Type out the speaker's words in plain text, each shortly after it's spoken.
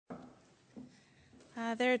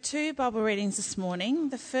There are two Bible readings this morning.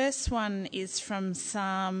 The first one is from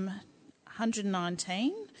Psalm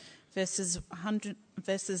 119, verses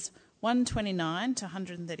 129 to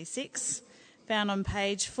 136, found on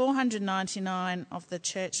page 499 of the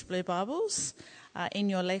Church Blue Bibles in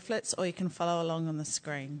your leaflets, or you can follow along on the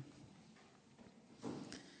screen.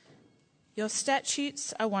 Your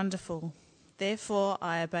statutes are wonderful, therefore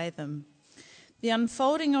I obey them. The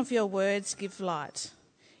unfolding of your words give light.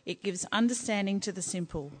 It gives understanding to the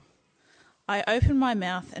simple. I open my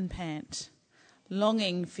mouth and pant,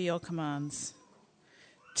 longing for your commands.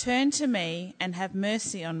 Turn to me and have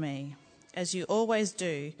mercy on me, as you always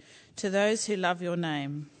do to those who love your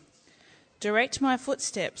name. Direct my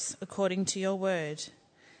footsteps according to your word.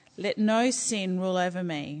 Let no sin rule over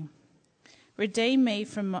me. Redeem me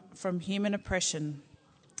from human oppression,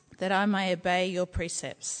 that I may obey your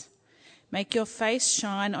precepts. Make your face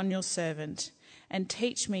shine on your servant, and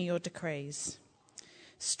teach me your decrees.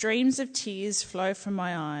 Streams of tears flow from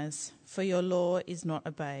my eyes, for your law is not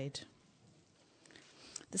obeyed.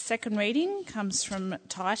 The second reading comes from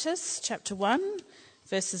Titus chapter 1,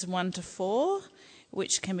 verses 1 to 4,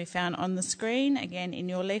 which can be found on the screen, again in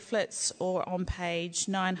your leaflets, or on page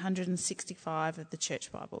 965 of the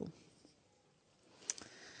Church Bible.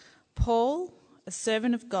 Paul, a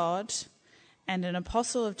servant of God and an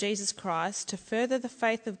apostle of Jesus Christ, to further the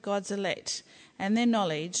faith of God's elect and their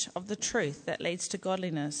knowledge of the truth that leads to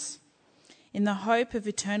godliness, in the hope of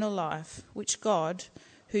eternal life, which God,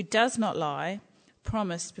 who does not lie,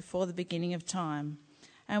 promised before the beginning of time,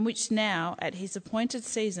 and which now, at his appointed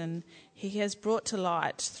season, he has brought to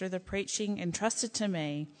light through the preaching entrusted to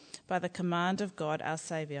me by the command of God our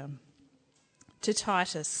Saviour. To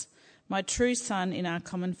Titus, my true son in our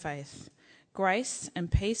common faith, grace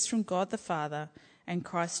and peace from God the Father and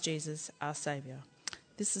Christ Jesus our Saviour.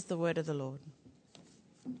 This is the word of the Lord.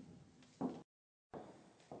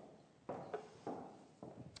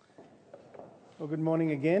 Well, good morning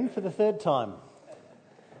again for the third time.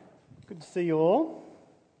 Good to see you all.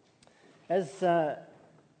 As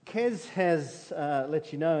Kez has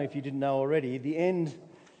let you know, if you didn't know already, the end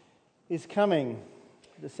is coming.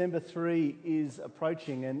 December 3 is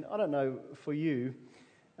approaching, and I don't know for you,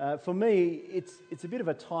 for me, it's a bit of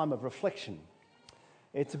a time of reflection.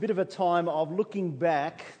 It's a bit of a time of looking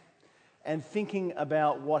back and thinking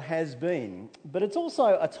about what has been. But it's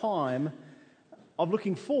also a time of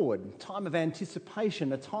looking forward, time of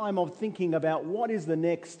anticipation, a time of thinking about what is the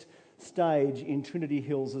next stage in Trinity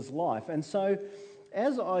Hills' life. And so,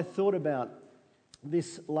 as I thought about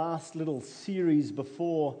this last little series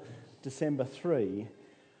before December 3,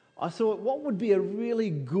 I thought, what would be a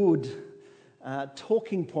really good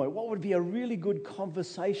talking point? What would be a really good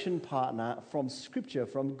conversation partner from Scripture,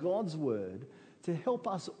 from God's Word, to help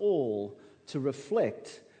us all to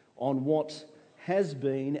reflect on what has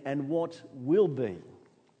been and what will be?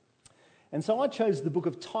 And so I chose the book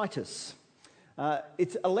of Titus.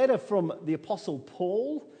 It's a letter from the Apostle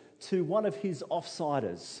Paul to one of his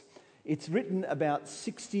offsiders. It's written about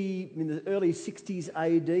in the early 60s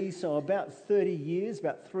AD, so about 30 years,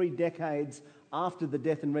 about 3 decades after the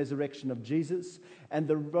death and resurrection of Jesus, and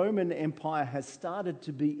the Roman Empire has started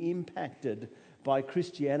to be impacted by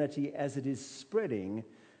Christianity as it is spreading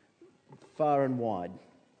far and wide.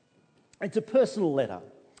 It's a personal letter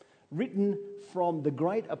written from the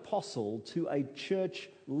great apostle to a church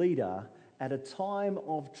leader at a time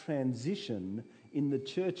of transition in the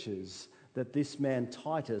churches that this man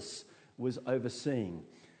Titus was overseeing.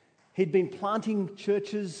 He'd been planting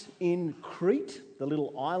churches in Crete, the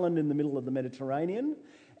little island in the middle of the Mediterranean,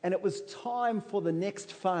 and it was time for the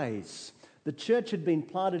next phase. The church had been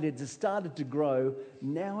planted, it had started to grow,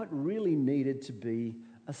 now it really needed to be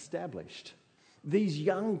established. These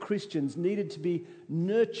young Christians needed to be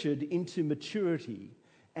nurtured into maturity,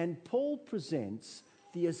 and Paul presents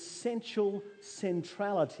the essential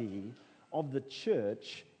centrality of the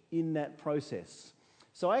church in that process.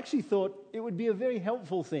 So I actually thought it would be a very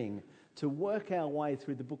helpful thing to work our way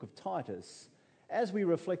through the book of Titus as we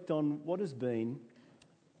reflect on what has been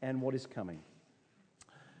and what is coming.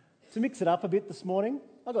 To mix it up a bit this morning,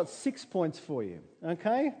 I've got 6 points for you,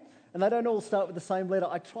 okay? And they don't all start with the same letter.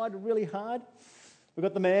 I tried really hard. We've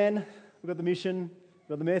got the man, we've got the mission, we've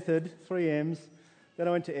got the method, 3 M's, then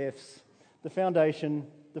I went to F's, the foundation,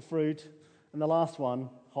 the fruit, and the last one,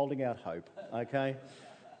 holding out hope, okay?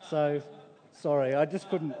 So, sorry, I just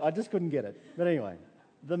couldn't get it. But anyway,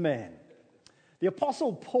 the man. The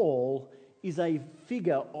Apostle Paul is a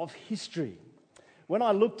figure of history. When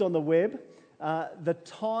I looked on the web, the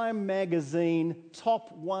Time magazine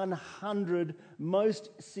top 100 most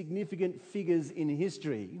significant figures in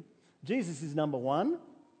history, Jesus is number 1,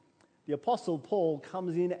 The Apostle Paul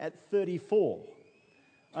comes in at 34.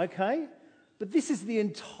 Okay? But this is the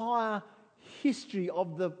entire history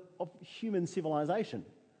of human civilization.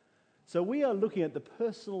 So we are looking at the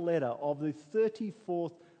personal letter of the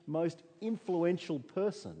 34th most influential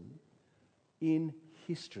person in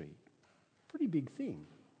history. Pretty big thing.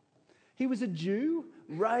 He was a Jew,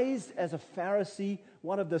 raised as a Pharisee,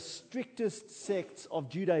 one of the strictest sects of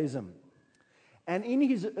Judaism. And in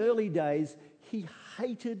his early days, he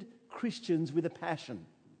hated Christians with a passion.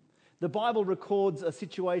 The Bible records a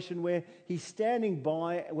situation where he's standing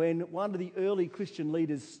by when one of the early Christian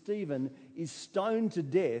leaders, Stephen, is stoned to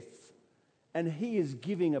death, and he is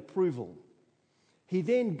giving approval. He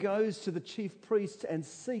then goes to the chief priests and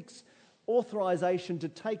seeks authorization to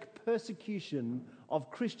take persecution of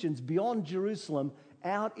Christians beyond Jerusalem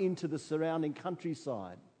out into the surrounding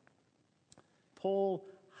countryside. Paul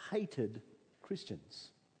hated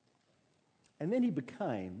Christians. And then he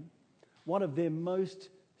became one of their most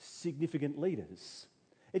significant leaders.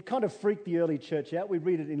 It kind of freaked the early church out. We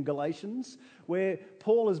read it in Galatians, where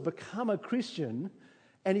Paul has become a Christian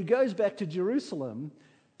and he goes back to Jerusalem,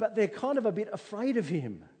 but they're kind of a bit afraid of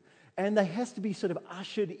him. And they has to be sort of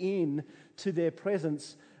ushered in to their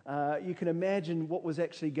presence. You can imagine what was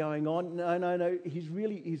actually going on. No. He's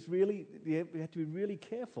really, we have to be really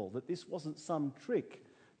careful that this wasn't some trick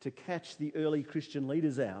to catch the early Christian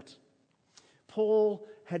leaders out. Paul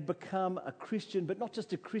had become a Christian, but not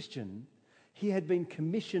just a Christian. He had been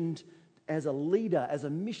commissioned as a leader, as a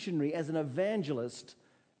missionary, as an evangelist,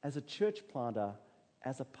 as a church planter,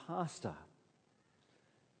 as a pastor.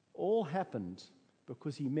 All happened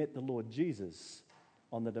because he met the Lord Jesus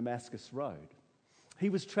on the Damascus Road. He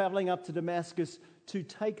was travelling up to Damascus to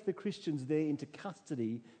take the Christians there into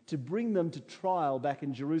custody, to bring them to trial back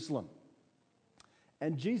in Jerusalem.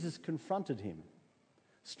 And Jesus confronted him,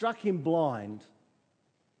 struck him blind,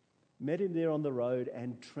 met him there on the road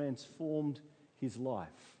and transformed his life.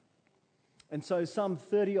 And so some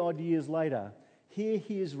 30-odd years later, here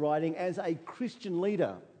he is writing as a Christian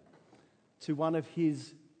leader to one of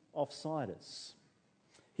his offsiders.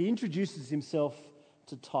 He introduces himself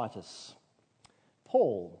to Titus.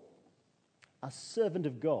 Paul, a servant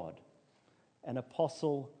of God, an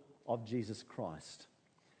apostle of Jesus Christ.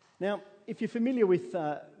 Now, if you're familiar with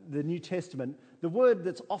the New Testament, the word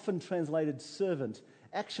that's often translated servant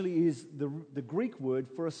actually is the Greek word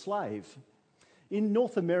for a slave. In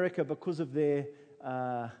North America, because of their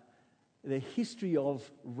history of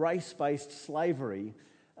race-based slavery,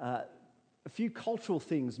 a few cultural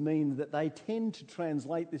things mean that they tend to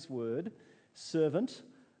translate this word, servant,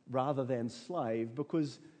 rather than slave,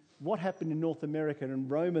 because what happened in North America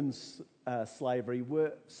and Roman slavery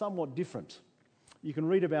were somewhat different. You can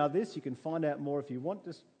read about this, you can find out more if you want.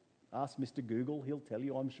 Just ask Mr. Google, he'll tell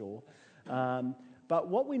you, I'm sure. But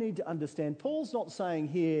what we need to understand, Paul's not saying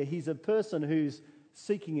here he's a person who's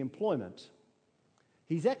seeking employment.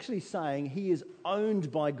 He's actually saying he is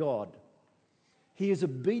owned by God. He is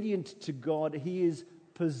obedient to God. He is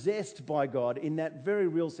possessed by God in that very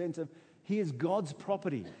real sense of he is God's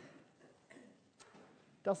property.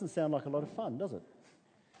 Doesn't sound like a lot of fun, does it?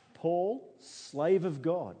 Paul, slave of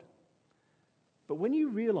God. But when you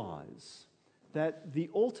realise that the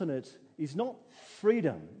alternate is not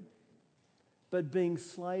freedom, but being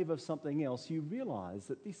slave of something else, you realise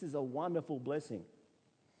that this is a wonderful blessing.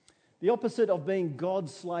 The opposite of being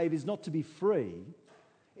God's slave is not to be free.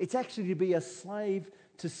 It's actually to be a slave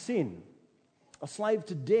to sin, a slave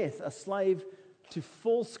to death, a slave to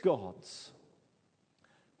false gods.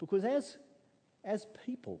 Because as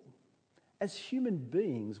people, as human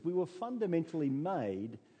beings, we were fundamentally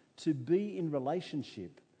made to be in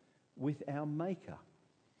relationship with our Maker.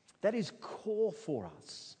 That is core for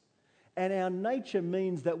us. And our nature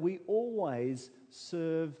means that we always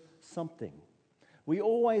serve something. We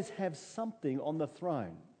always have something on the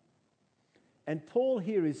throne. And Paul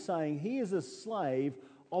here is saying he is a slave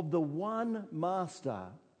of the one master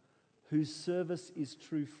whose service is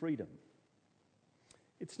true freedom.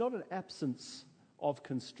 It's not an absence of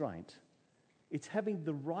constraint. It's having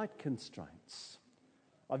the right constraints.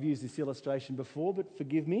 I've used this illustration before, but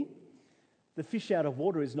forgive me. The fish out of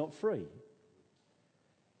water is not free.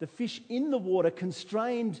 The fish in the water,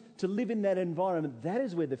 constrained to live in that environment, that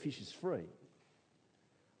is where the fish is free.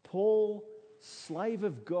 Paul, slave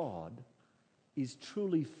of God, is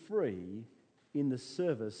truly free in the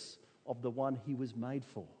service of the one he was made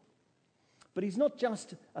for. But he's not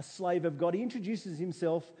just a slave of God. He introduces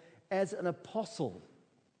himself as an apostle.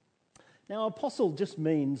 Now, apostle just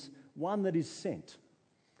means one that is sent,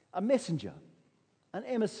 a messenger, an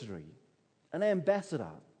emissary, an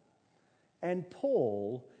ambassador. And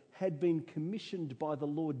Paul had been commissioned by the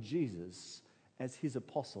Lord Jesus as his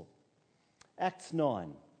apostle. Acts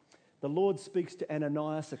 9. The Lord speaks to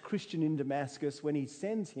Ananias, a Christian in Damascus, when he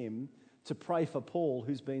sends him to pray for Paul,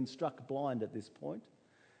 who's been struck blind at this point.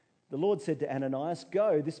 The Lord said to Ananias,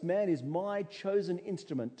 "Go, this man is my chosen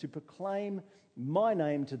instrument to proclaim my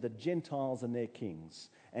name to the Gentiles and their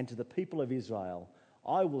kings, and to the people of Israel.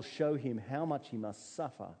 I will show him how much he must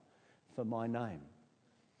suffer for my name."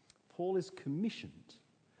 Paul is commissioned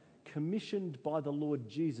by the Lord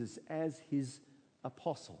Jesus as his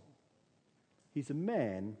apostle. He's a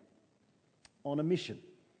man on a mission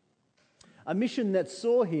that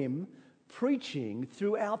saw him preaching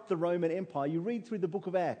throughout the Roman Empire. You read through the book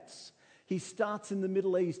of Acts. He starts in the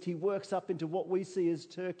Middle East. He works up into what we see as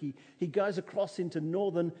Turkey. He goes across into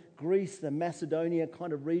northern Greece, the Macedonia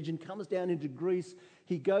kind of region, comes down into Greece.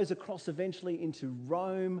 He goes across eventually into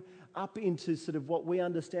Rome, up into sort of what we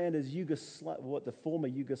understand as the former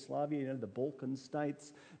Yugoslavia, the Balkan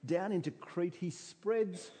states, down into Crete. He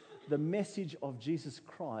spreads the message of Jesus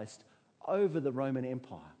Christ over the Roman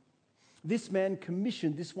Empire. This man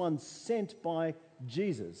commissioned, this one sent by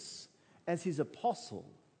Jesus as his apostle,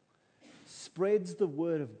 spreads the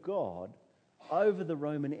word of God over the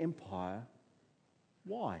Roman Empire.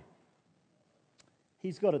 Why?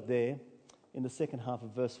 He's got it there in the second half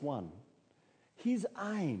of verse 1. His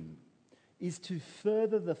aim is to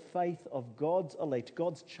further the faith of God's elect,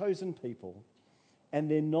 God's chosen people, and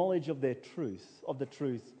their knowledge of the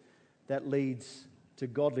truth that leads to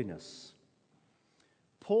godliness.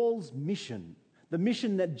 Paul's mission, the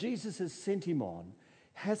mission that Jesus has sent him on,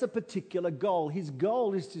 has a particular goal. His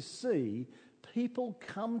goal is to see people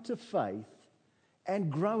come to faith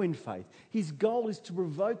and grow in faith. His goal is to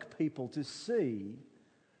provoke people to see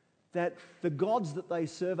that the gods that they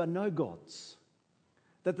serve are no gods,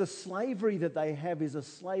 that the slavery that they have is a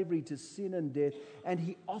slavery to sin and death, and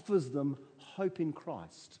he offers them hope in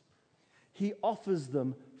Christ. He offers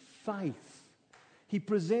them faith. He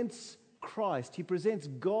presents Christ, he presents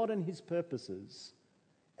God and his purposes,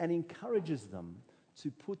 and encourages them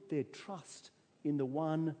to put their trust in the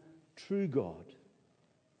one true God.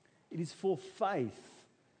 It is for faith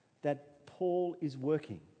that Paul is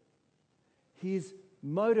working. He is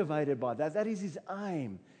motivated by that. That is his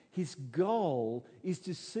aim. His goal is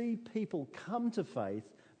to see people come to faith,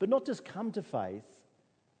 but not just come to faith,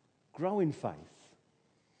 grow in faith.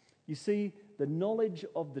 You see, the knowledge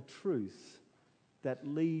of the truth that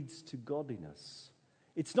leads to godliness.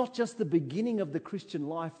 It's not just the beginning of the Christian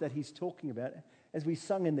life that he's talking about. As we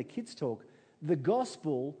sung in the kids' talk, the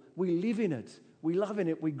gospel, we live in it, we love in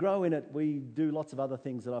it, we grow in it, we do lots of other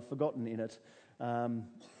things that I've forgotten in it.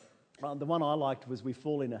 The one I liked was we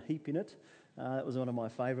fall in a heap in it. That was one of my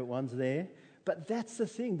favourite ones there. But that's the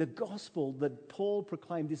thing, the gospel that Paul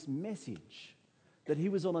proclaimed, this message that he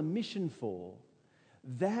was on a mission for,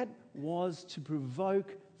 that was to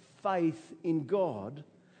provoke faith in God,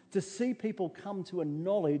 to see people come to a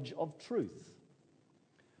knowledge of truth.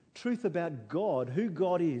 Truth about God, who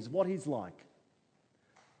God is, what he's like.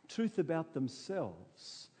 Truth about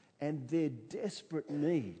themselves and their desperate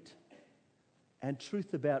need. And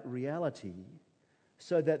truth about reality,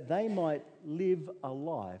 so that they might live a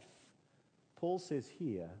life, Paul says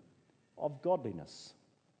here, of godliness.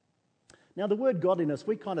 Now the word godliness,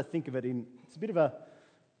 we kind of think of it it's a bit of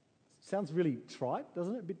sounds really trite,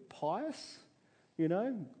 doesn't it? A bit pious,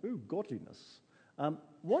 ooh, godliness.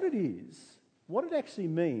 What it actually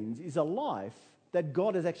means is a life that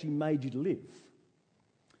God has actually made you to live.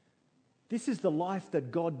 This is the life that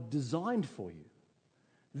God designed for you.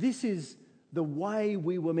 This is the way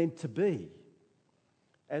we were meant to be.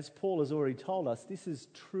 As Paul has already told us, this is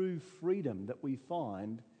true freedom that we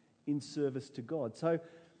find in service to God. So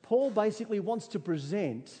Paul basically wants to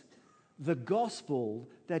present the gospel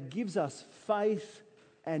that gives us faith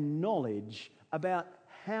and knowledge about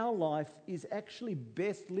how life is actually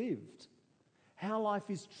best lived, how life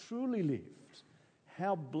is truly lived,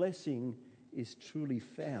 how blessing is truly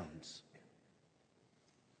found.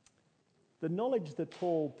 The knowledge that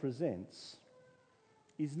Paul presents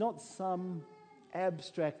is not some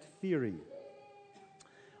abstract theory.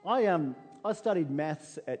 I studied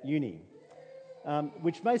maths at uni,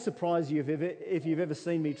 which may surprise you if you've ever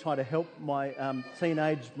seen me try to help my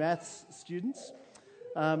teenage maths students.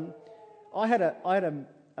 I had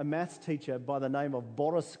a maths teacher by the name of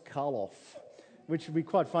Boris Karloff, which would be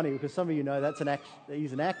quite funny because some of you know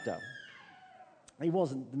he's an actor.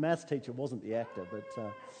 The maths teacher wasn't the actor,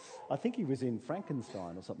 but I think he was in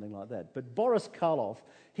Frankenstein or something like that. But Boris Karloff,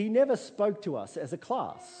 he never spoke to us as a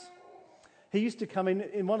class. He used to come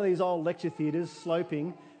in one of these old lecture theatres,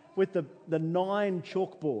 sloping, with the 9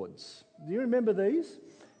 chalkboards. Do you remember these?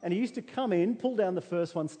 And he used to come in, pull down the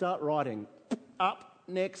first one, start writing. Up,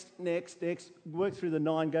 next, work through the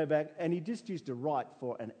 9, go back. And he just used to write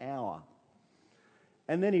for an hour.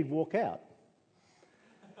 And then he'd walk out.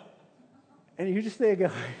 And you're just there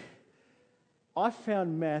going, I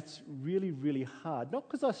found maths really, really hard. Not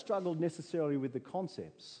because I struggled necessarily with the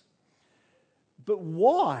concepts, but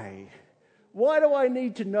why? Why do I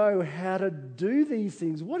need to know how to do these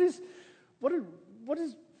things? Why is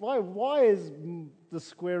the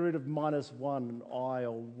square root of -1i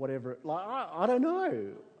or whatever? Like, I don't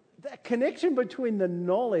know. That connection between the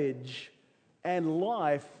knowledge and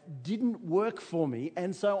life didn't work for me,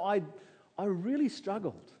 and so I really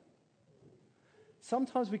struggled.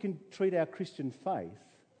 Sometimes we can treat our Christian faith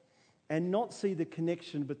and not see the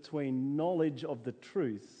connection between knowledge of the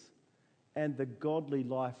truth and the godly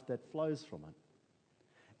life that flows from it.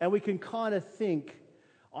 And we can kind of think,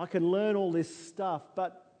 I can learn all this stuff,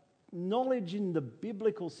 but knowledge in the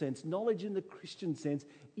biblical sense, knowledge in the Christian sense,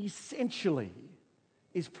 essentially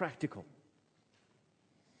is practical.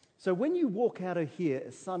 So when you walk out of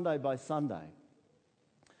here Sunday by Sunday,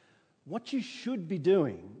 what you should be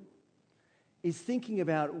doing is thinking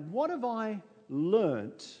about, what have I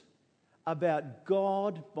learnt about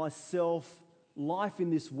God, myself, life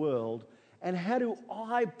in this world, and how do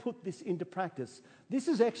I put this into practice? This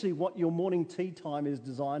is actually what your morning tea time is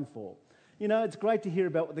designed for. You know, it's great to hear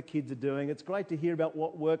about what the kids are doing. It's great to hear about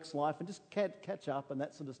what works life and just catch up and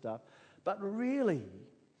that sort of stuff. But really,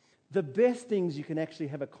 the best things you can actually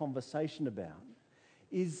have a conversation about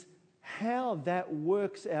is how that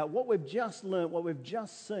works out, what we've just learnt, what we've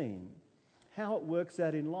just seen, how it works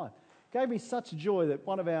out in life. It gave me such joy that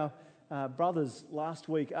one of our brothers last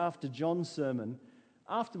week, after John's sermon,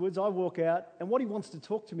 afterwards I walk out and what he wants to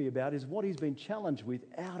talk to me about is what he's been challenged with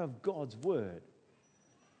out of God's Word.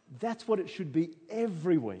 That's what it should be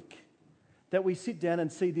every week, that we sit down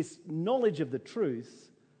and see this knowledge of the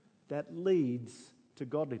truth that leads to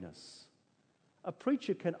godliness. A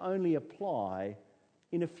preacher can only apply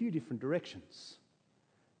in a few different directions.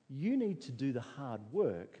 You need to do the hard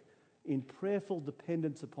work in prayerful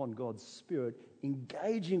dependence upon God's Spirit,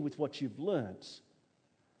 engaging with what you've learnt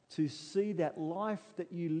to see that life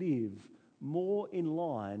that you live more in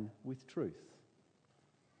line with truth.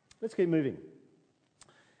 Let's keep moving.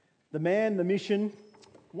 The man, the mission,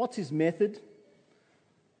 what's his method?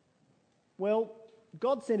 Well,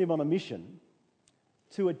 God sent him on a mission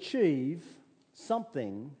to achieve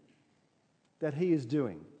something that he is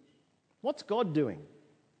doing. What's God doing?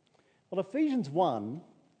 Well, Ephesians 1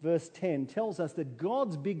 verse 10 tells us that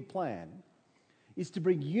God's big plan is to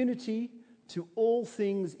bring unity to all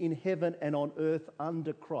things in heaven and on earth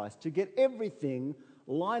under Christ, to get everything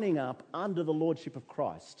lining up under the lordship of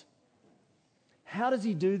Christ. How does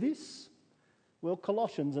he do this? Well,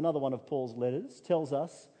 Colossians, another one of Paul's letters, tells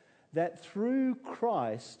us that through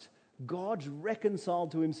Christ, God's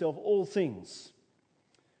reconciled to himself all things,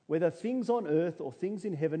 whether things on earth or things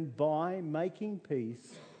in heaven, by making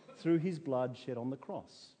peace through his blood shed on the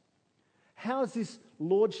cross. How is this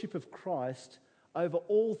lordship of Christ over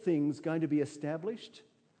all things going to be established?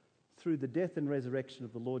 Through the death and resurrection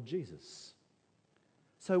of the Lord Jesus.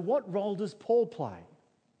 So what role does Paul play?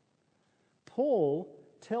 Paul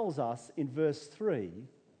tells us in verse 3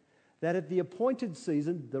 that at the appointed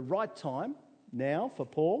season, the right time, now for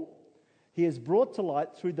Paul, he has brought to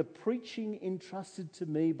light through the preaching entrusted to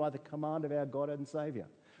me by the command of our God and Saviour.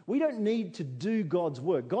 We don't need to do God's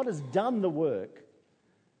work. God has done the work.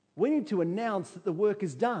 We need to announce that the work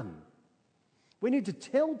is done. We need to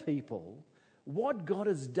tell people what God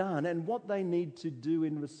has done and what they need to do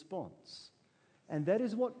in response. And that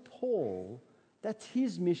is what Paul, that's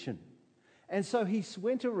his mission. And so he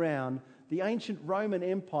went around the ancient Roman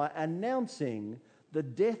Empire announcing the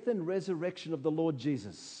death and resurrection of the Lord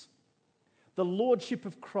Jesus, the lordship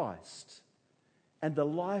of Christ, and the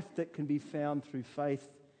life that can be found through faith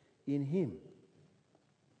in him.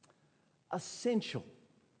 Essential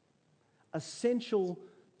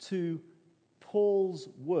to Paul's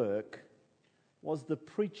work was the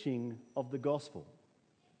preaching of the gospel.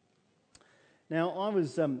 Now, I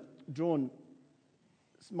was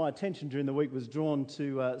my attention during the week was drawn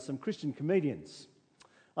to some Christian comedians.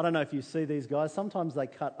 I don't know if you see these guys. Sometimes they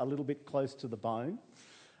cut a little bit close to the bone.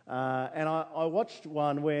 And I watched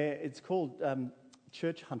one where it's called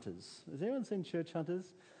Church Hunters. Has anyone seen Church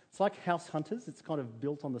Hunters? It's like House Hunters. It's kind of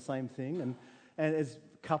built on the same thing. And as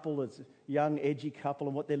a couple, it's a young, edgy couple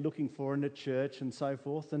and what they're looking for in a church and so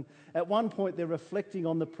forth. And at one point, they're reflecting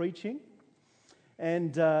on the preaching.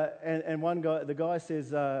 And one guy, the guy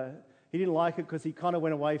says he didn't like it because he kind of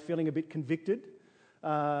went away feeling a bit convicted.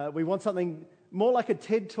 We want something more like a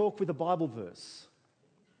TED Talk with a Bible verse.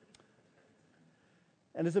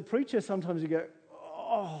 And as a preacher, sometimes you go,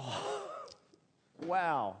 oh,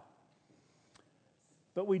 wow.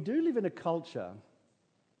 But we do live in a culture,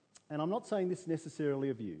 and I'm not saying this necessarily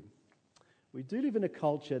of you, we do live in a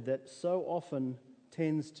culture that so often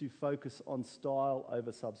tends to focus on style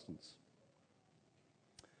over substance.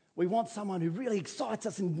 We want someone who really excites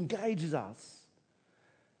us and engages us,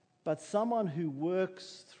 but someone who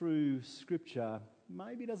works through Scripture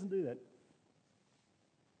maybe doesn't do that.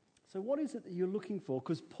 So what is it that you're looking for?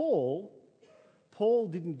 Because Paul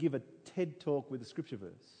didn't give a TED talk with a Scripture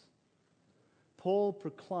verse. Paul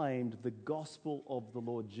proclaimed the gospel of the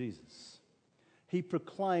Lord Jesus. He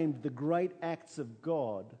proclaimed the great acts of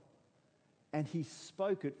God, and he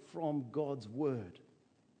spoke it from God's word.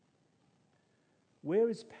 Where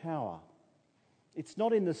is power? It's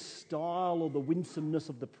not in the style or the winsomeness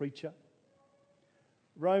of the preacher.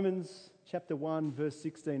 Romans chapter 1 verse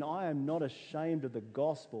 16, I am not ashamed of the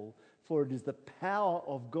gospel, for it is the power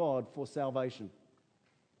of God for salvation.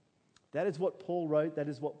 That is what Paul wrote, that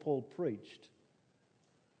is what Paul preached.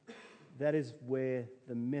 That is where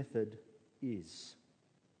the method is.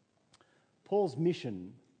 Paul's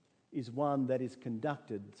mission is one that is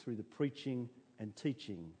conducted through the preaching and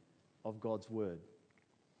teaching of God's word.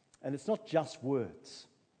 And it's not just words.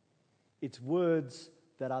 It's words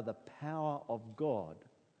that are the power of God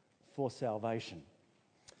for salvation.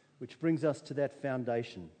 Which brings us to that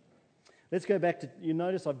foundation. Let's go back to, you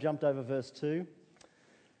notice I've jumped over verse 2.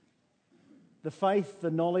 The faith,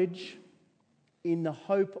 the knowledge, in the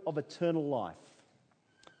hope of eternal life,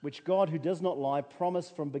 which God, who does not lie,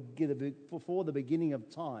 promised from before the beginning of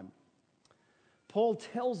time. Paul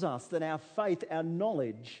tells us that our faith, our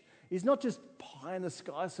knowledge, is not just pie in the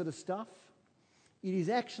sky sort of stuff. It is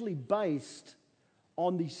actually based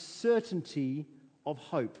on the certainty of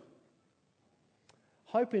hope.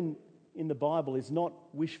 Hope in the Bible is not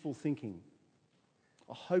wishful thinking.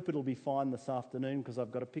 I hope it'll be fine this afternoon because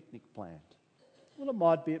I've got a picnic planned. Well, it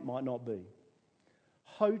might be, it might not be.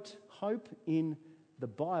 Hope in the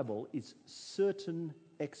Bible is certain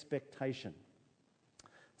expectation.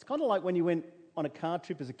 It's kind of like when you went on a car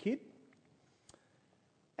trip as a kid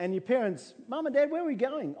and your parents, Mum and Dad, where are we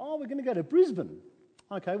going? Oh, we're going to go to Brisbane.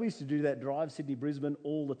 Okay, we used to do that drive, Sydney-Brisbane,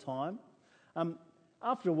 all the time.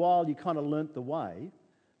 After a while, you kind of learnt the way,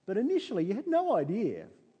 but initially you had no idea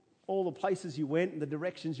all the places you went and the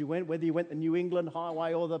directions you went, whether you went the New England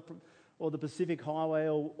Highway or the Pacific Highway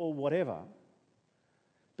or whatever.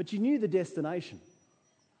 But you knew the destination.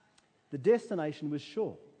 The destination was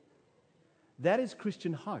sure. That is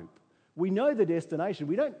Christian hope. We know the destination.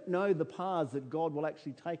 We don't know the paths that God will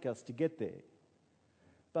actually take us to get there.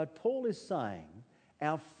 But Paul is saying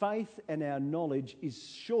our faith and our knowledge is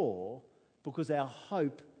sure because our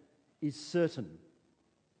hope is certain.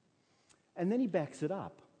 And then he backs it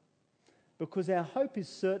up. Because our hope is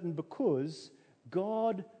certain because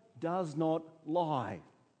God does not lie.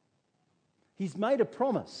 He's made a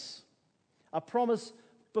promise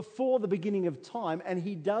before the beginning of time, and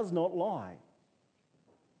he does not lie.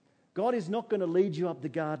 God is not going to lead you up the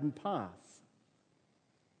garden path.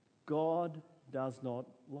 God does not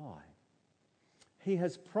lie. He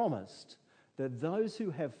has promised that those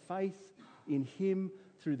who have faith in him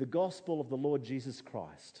through the gospel of the Lord Jesus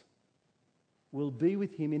Christ will be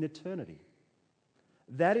with him in eternity.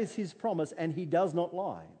 That is his promise, and he does not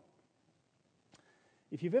lie.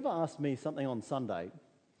 If you've ever asked me something on Sunday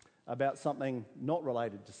about something not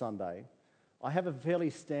related to Sunday, I have a fairly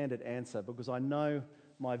standard answer because I know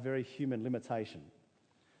my very human limitation.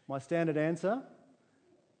 My standard answer,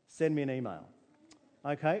 send me an email.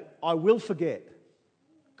 Okay, I will forget.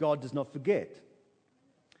 God does not forget.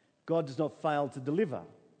 God does not fail to deliver.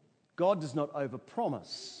 God does not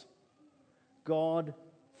overpromise. God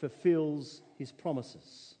fulfills his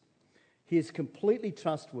promises. He is completely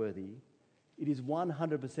trustworthy. It is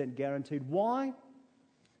 100% guaranteed. Why?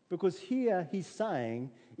 Because here he's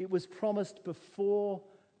saying it was promised before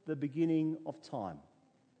the beginning of time.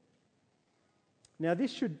 Now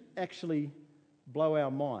this should actually blow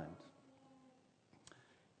our mind.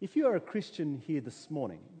 If you are a Christian here this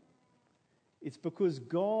morning, it's because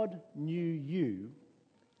God knew you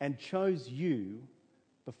and chose you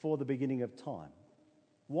before the beginning of time.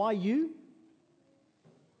 Why you?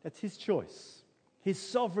 That's his choice, his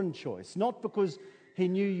sovereign choice. Not because he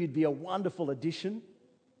knew you'd be a wonderful addition.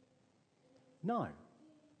 No.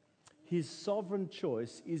 His sovereign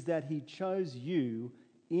choice is that he chose you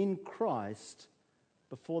in Christ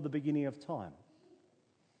before the beginning of time.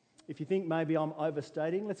 If you think maybe I'm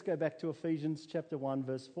overstating, let's go back to Ephesians chapter 1,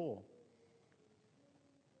 verse 4.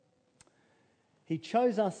 He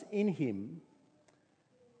chose us in him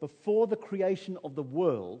before the creation of the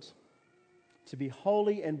world to be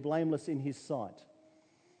holy and blameless in his sight.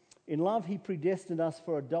 In love, he predestined us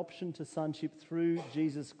for adoption to sonship through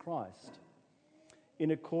Jesus Christ,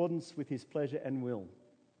 in accordance with his pleasure and will.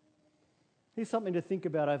 Here's something to think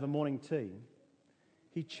about over morning tea.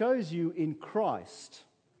 He chose you in Christ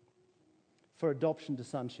for adoption to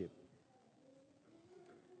sonship.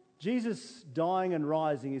 Jesus dying and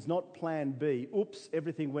rising is not plan B. Oops,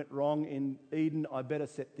 everything went wrong in Eden, I better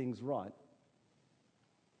set things right.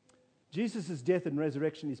 Jesus' death and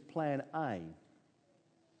resurrection is plan A.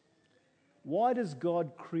 Why does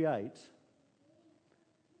God create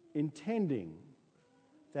intending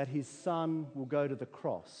that his Son will go to the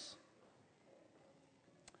cross?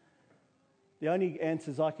 The only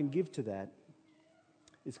answers I can give to that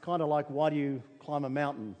is kind of like, why do you climb a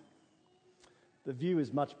mountain? The view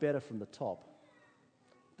is much better from the top.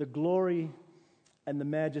 The glory and the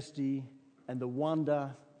majesty and the wonder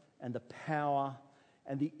and the power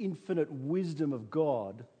and the infinite wisdom of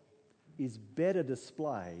God is better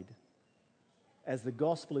displayed as the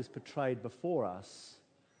gospel is portrayed before us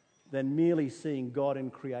than merely seeing God in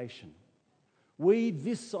creation. We,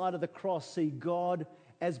 this side of the cross, see God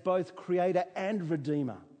as both creator and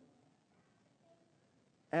redeemer,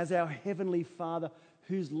 as our heavenly Father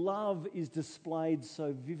whose love is displayed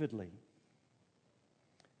so vividly.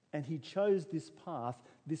 And he chose this path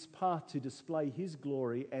to display his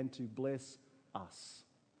glory and to bless us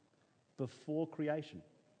before creation.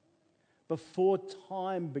 Before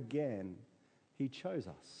time began, he chose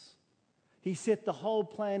us. He set the whole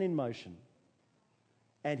plan in motion,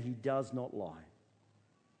 and he does not lie.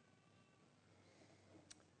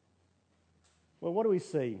 Well, what do we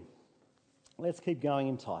see? Let's keep going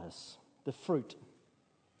in Titus. The fruit.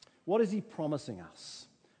 What is he promising us?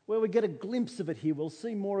 Well, we get a glimpse of it here. We'll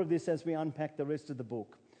see more of this as we unpack the rest of the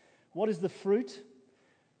book. What is the fruit?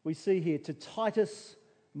 We see here, to Titus,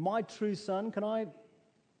 my true son. I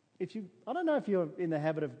don't know if you're in the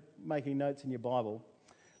habit of making notes in your Bible.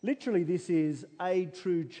 Literally, this is a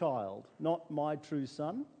true child, not my true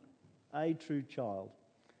son, a true child.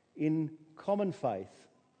 In common faith,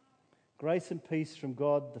 grace and peace from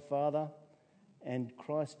God the Father and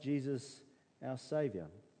Christ Jesus our Saviour.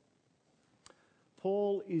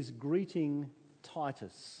 Paul is greeting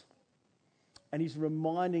Titus, and he's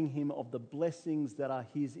reminding him of the blessings that are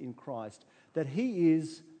his in Christ, that he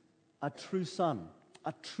is a true son,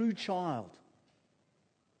 a true child.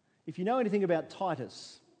 If you know anything about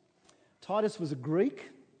Titus, Titus was a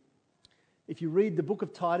Greek. If you read the book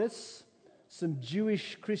of Titus, some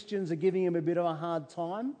Jewish Christians are giving him a bit of a hard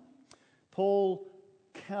time. Paul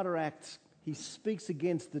counteracts, he speaks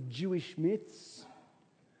against the Jewish myths.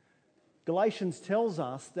 Galatians tells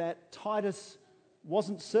us that Titus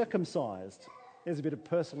wasn't circumcised. There's a bit of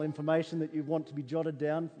personal information that you want to be jotted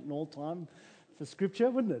down in all time for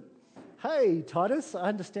Scripture, wouldn't it? Hey, Titus, I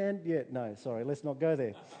understand. Yeah, no, sorry, let's not go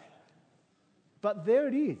there. But there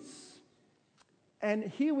it is. And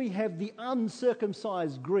here we have the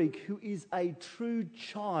uncircumcised Greek who is a true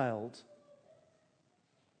child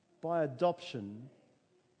by adoption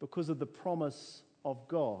because of the promise of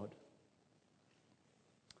God.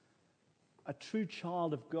 A true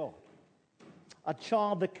child of God. A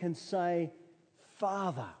child that can say,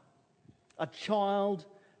 Father. A child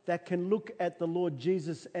that can look at the Lord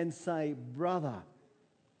Jesus and say, brother.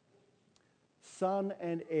 Son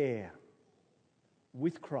and heir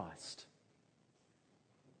with Christ.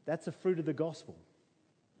 That's a fruit of the gospel.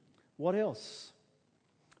 What else?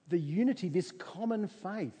 The unity, this common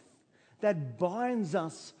faith that binds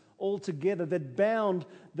us all together, that bound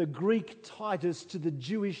the Greek Titus to the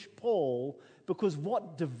Jewish Paul, because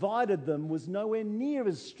what divided them was nowhere near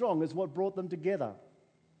as strong as what brought them together.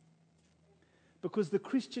 Because the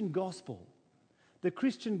Christian gospel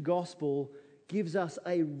gives us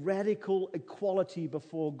a radical equality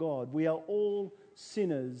before God. We are all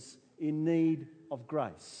sinners in need of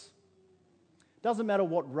grace. Doesn't matter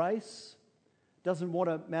what race, doesn't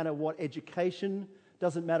matter what education,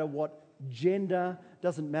 doesn't matter what gender,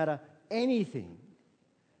 doesn't matter anything.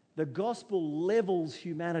 The gospel levels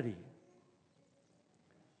humanity.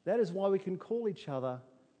 That is why we can call each other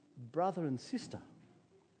brother and sister.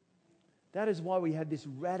 That is why we have this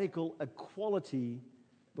radical equality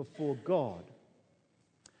before God.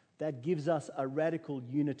 That gives us a radical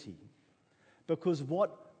unity. Because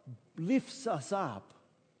what lifts us up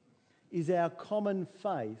is our common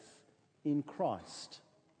faith in Christ.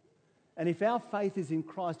 And if our faith is in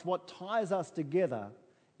Christ, what ties us together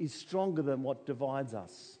is stronger than what divides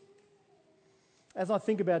us. As I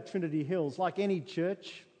think about Trinity Hills, like any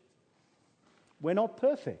church, we're not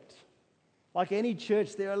perfect. Like any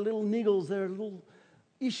church, there are little niggles, there are little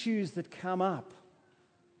issues that come up.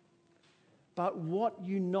 But what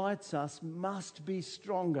unites us must be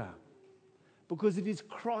stronger, because it is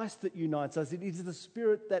Christ that unites us. It is the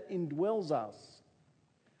Spirit that indwells us,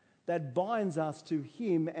 that binds us to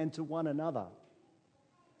Him and to one another.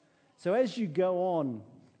 So as you go on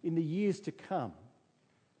in the years to come,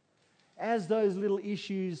 as those little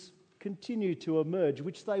issues continue to emerge,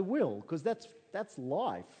 which they will, because that's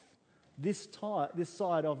life, this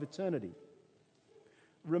side of eternity,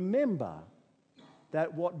 remember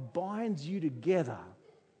that what binds you together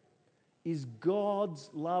is God's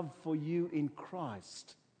love for you in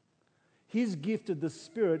Christ. His gift of the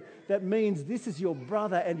Spirit that means this is your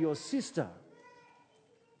brother and your sister.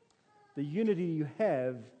 The unity you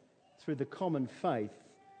have through the common faith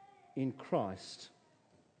in Christ.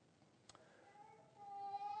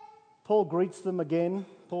 Paul greets them again.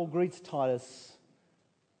 Paul greets Titus.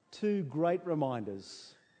 Two great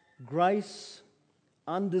reminders: grace,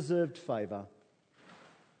 undeserved favour;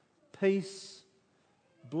 peace,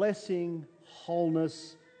 blessing,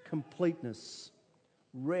 wholeness, completeness,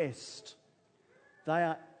 rest. They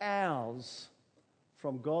are ours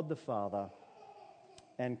from God the Father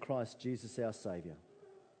and Christ Jesus our Saviour.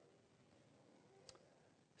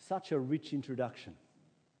 Such a rich introduction.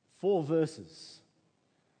 4 verses.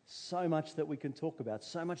 So much that we can talk about,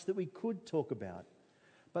 so much that we could talk about.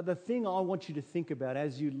 But the thing I want you to think about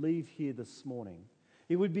as you leave here this morning,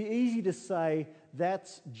 it would be easy to say,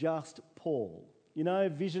 that's just Paul. You know,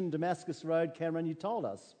 Vision Damascus Road, Cameron, you told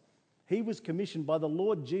us. He was commissioned by the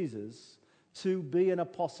Lord Jesus to be an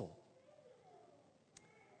apostle.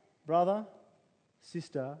 Brother,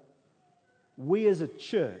 sister, we as a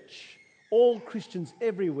church, all Christians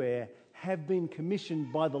everywhere, have been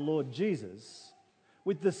commissioned by the Lord Jesus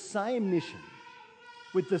with the same mission,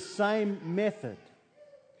 with the same method,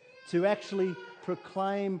 to actually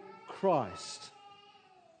proclaim Christ.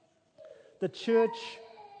 The church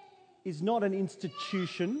is not an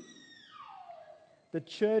institution. The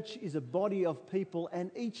church is a body of people, and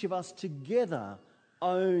each of us together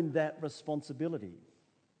own that responsibility.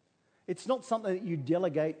 It's not something that you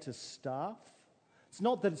delegate to staff. It's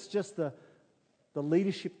not that it's just the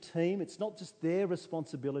leadership team. It's not just their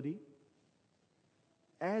responsibility.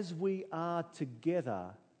 As we are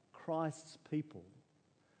together Christ's people,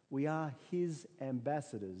 we are His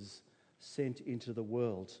ambassadors sent into the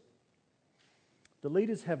world. The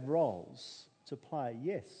leaders have roles to play,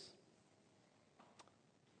 yes.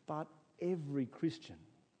 But every Christian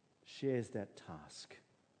shares that task.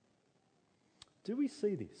 Do we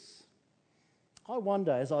see this? I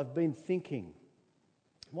wonder, as I've been thinking,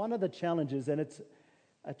 one of the challenges, and it's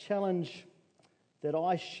a challenge that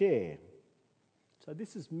I share. So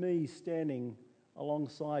this is me standing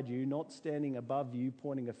alongside you, not standing above you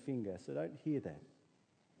pointing a finger, so don't hear that.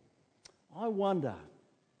 I wonder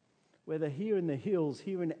whether here in the hills,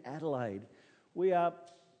 here in Adelaide, we are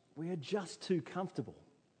just too comfortable.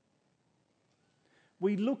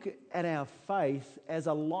 We look at our faith as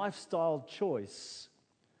a lifestyle choice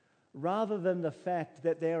rather than the fact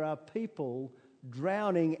that there are people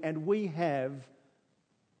drowning and we have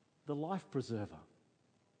the life preserver.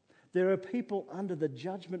 There are people under the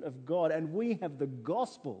judgment of God and we have the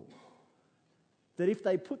gospel that if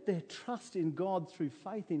they put their trust in God through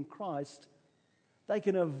faith in Christ, they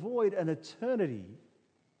can avoid an eternity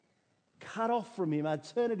cut off from Him,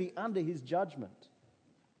 eternity under His judgment.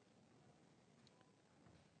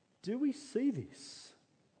 Do we see this?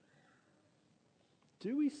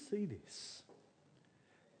 Do we see this?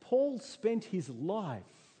 Paul spent his life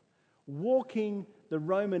walking the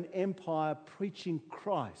Roman Empire preaching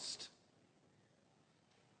Christ.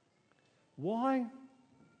 Why?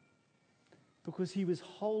 Because he was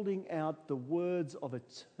holding out the words of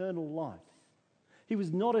eternal life. He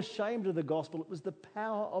was not ashamed of the gospel. It was the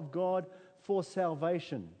power of God for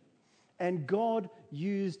salvation. And God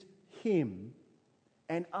used him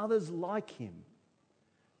and others like him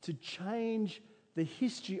to change the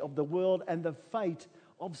history of the world and the fate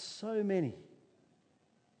of so many.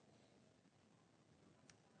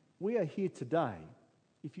 We are here today,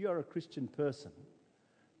 if you are a Christian person,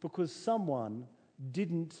 because someone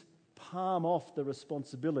didn't palm off the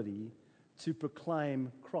responsibility to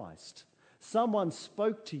proclaim Christ. Someone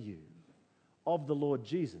spoke to you of the Lord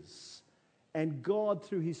Jesus, and God,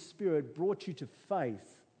 through His Spirit, brought you to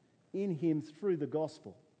faith in Him through the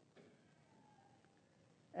gospel.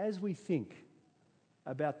 As we think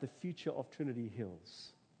about the future of Trinity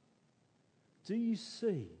Hills, do you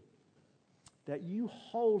see that you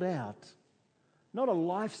hold out not a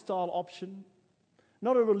lifestyle option,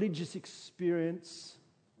 not a religious experience,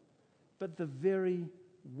 but the very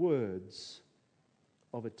words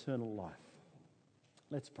of eternal life?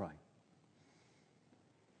 Let's pray.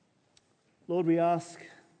 Lord, we ask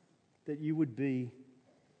that you would be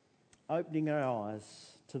opening our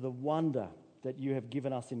eyes to the wonder that you have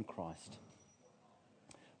given us in Christ.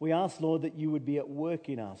 We ask, Lord, that you would be at work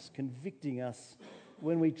in us, convicting us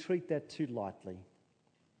when we treat that too lightly.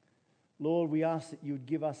 Lord, we ask that you would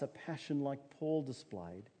give us a passion like Paul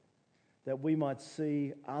displayed, that we might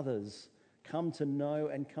see others come to know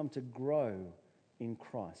and come to grow in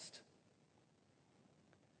Christ.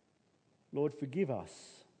 Lord, forgive us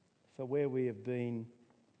for where we have been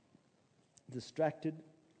distracted,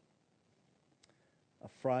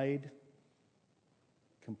 afraid,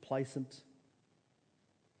 complacent,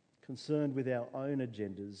 concerned with our own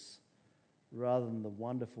agendas rather than the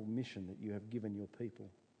wonderful mission that you have given your people.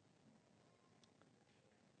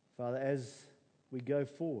 Father, as we go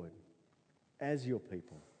forward as your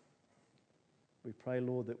people, we pray,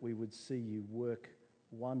 Lord, that we would see you work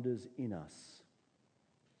wonders in us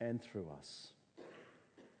and through us.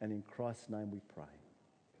 And in Christ's name we pray.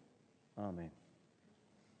 Amen.